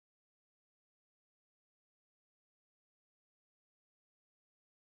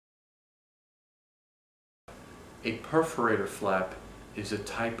A perforator flap is a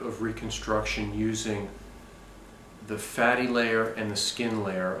type of reconstruction using the fatty layer and the skin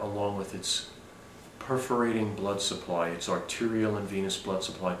layer along with its perforating blood supply, its arterial and venous blood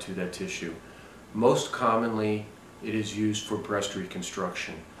supply to that tissue. Most commonly it is used for breast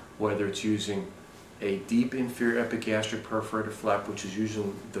reconstruction, whether it's using a deep inferior epigastric perforator flap, which is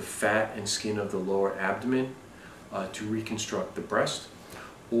using the fat and skin of the lower abdomen to reconstruct the breast,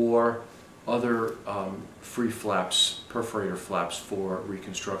 or other free flaps, perforator flaps for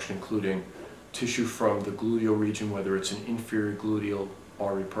reconstruction, including tissue from the gluteal region, whether it's an inferior gluteal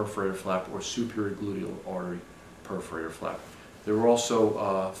artery perforator flap or superior gluteal artery perforator flap. There are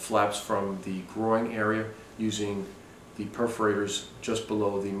also flaps from the groin area using the perforators just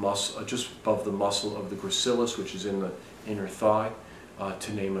below the muscle, just above the muscle of the gracilis, which is in the inner thigh,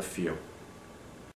 to name a few.